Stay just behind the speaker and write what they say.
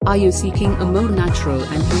Are you seeking a more natural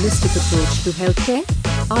and holistic approach to healthcare?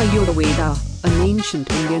 Ayurveda, an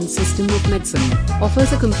ancient Indian system of medicine,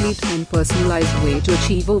 offers a complete and personalized way to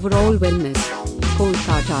achieve overall wellness.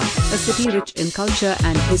 Kolkata, a city rich in culture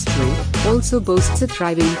and history, also boasts a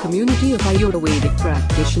thriving community of Ayurvedic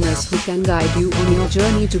practitioners who can guide you on your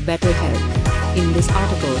journey to better health. In this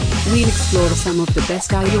article, we'll explore some of the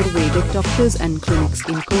best Ayurvedic doctors and clinics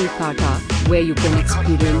in Kolkata, where you can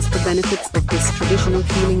experience the benefits of this traditional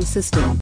healing system.